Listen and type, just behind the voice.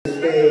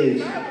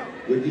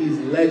with these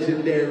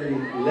legendary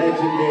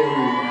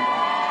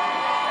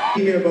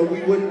here, but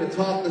we wouldn't have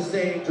talked the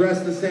same,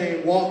 dressed the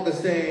same, walked the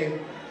same.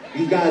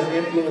 These guys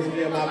influenced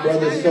me and my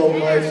brothers so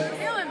much,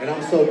 and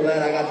I'm so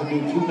glad I got to do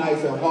 2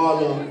 nights in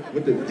Harlem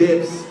with the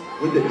dips,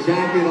 with the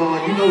jacket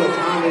on. You know what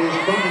time it is.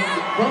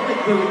 From the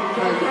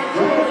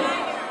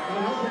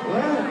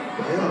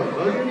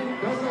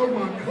That's all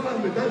my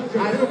climate. That's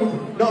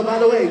no, by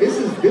the way, this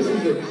is a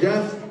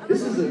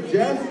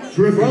Jeff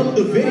from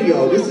the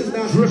video. This is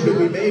not dripping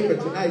we made for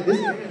tonight. This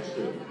is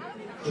extra.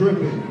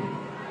 dripping.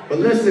 But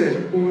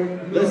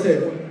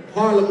listen,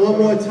 Harlem one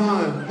more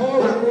time. By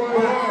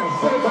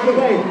the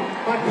way,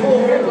 my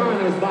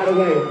co-headliners, by the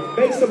way,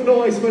 make some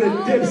noise for the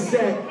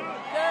Dipset,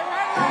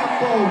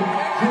 Capo,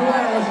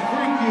 Jewels,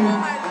 Freaky, and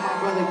my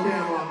brother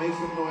Cameron. Make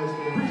some noise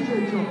for them.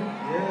 Appreciate y'all.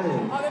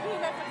 Yeah.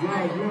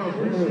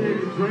 Appreciate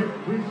it, Drake.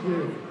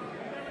 Appreciate it.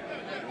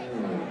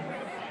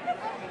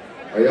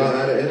 Are y'all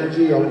out of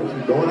energy? Y'all want to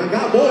keep going? I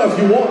got more if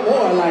you want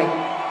more. Like,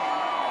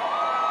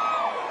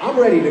 I'm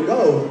ready to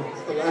go.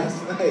 It's the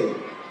last night.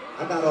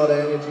 I got all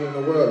the energy in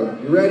the world.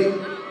 You ready?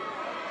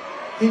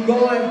 Keep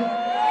going?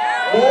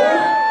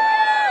 More?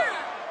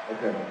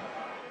 Okay.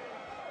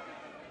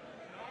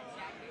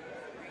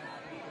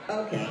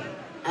 Okay.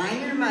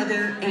 I'm your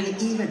mother,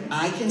 and even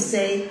I can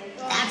say,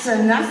 that's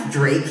enough,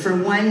 Drake, for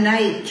one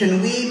night.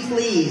 Can we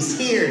please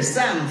hear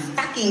some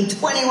fucking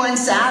 21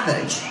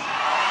 Savage?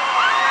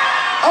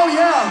 Oh,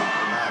 yeah.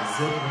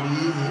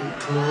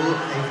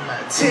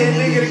 10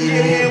 nigga to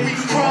get in, we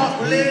crunk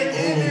lit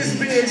in this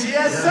bitch,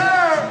 yes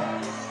sir!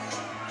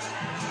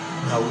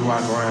 No, we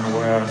rock around the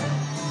world.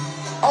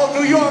 Oh,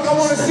 New York, I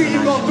wanna see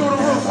you go through the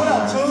roof. What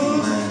up,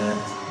 Tools?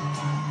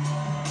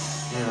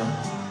 Yeah.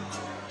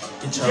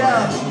 Get your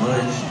ass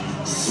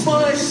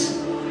Smush.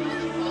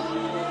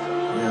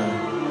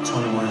 Yeah,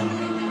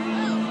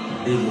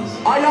 21. Biggest.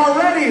 Are y'all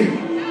ready?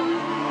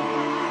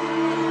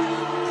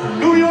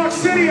 New York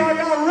City, are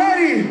y'all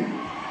ready?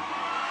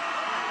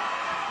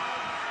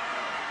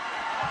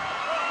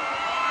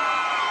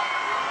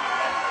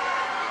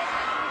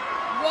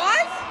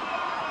 What?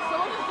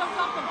 Someone just jumped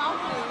off the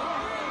balcony.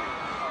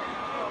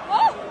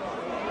 Oh!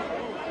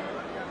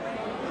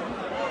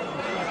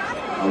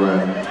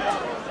 Alright.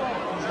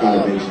 Gotta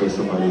make sure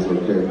somebody's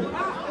okay.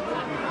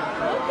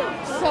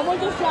 Someone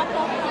just dropped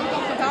off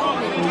the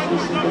balcony. Make sure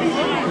somebody's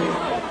okay.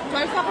 Do I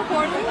stop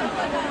recording?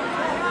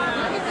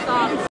 Stop.